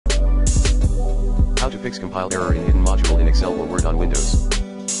to fix compile error in hidden module in Excel or Word on Windows.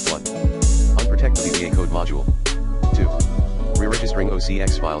 1. Unprotect the VBA code module. 2. Re-registering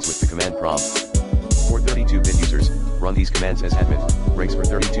OCX files with the command prompt. For 32-bit users, run these commands as admin. Regs for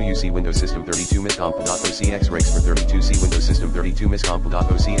 32UC Windows System 32 miscomp.ocx. Regs for 32C Windows System 32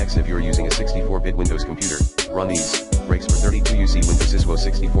 miscomp.ocx. If you're using a 64-bit Windows computer, run these. Regs for 32UC Windows Syswo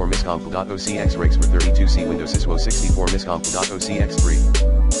 64 miscomp.ocx. Regs for 32C Windows Syswo 64 miscomp.ocx. 3.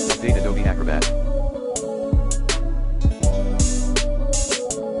 Update Adobe Acrobat.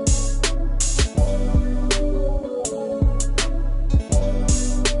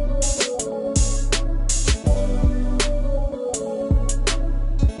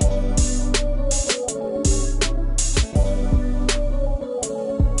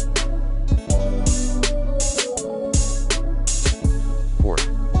 4.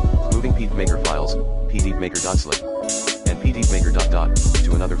 Moving pdfmaker files, pdfmaker.slip, and pdfmaker.dot,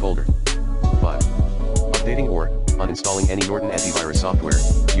 to another folder. 5. Updating or uninstalling any Norton antivirus software,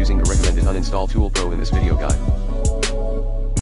 using the recommended Uninstall Tool Pro in this video guide.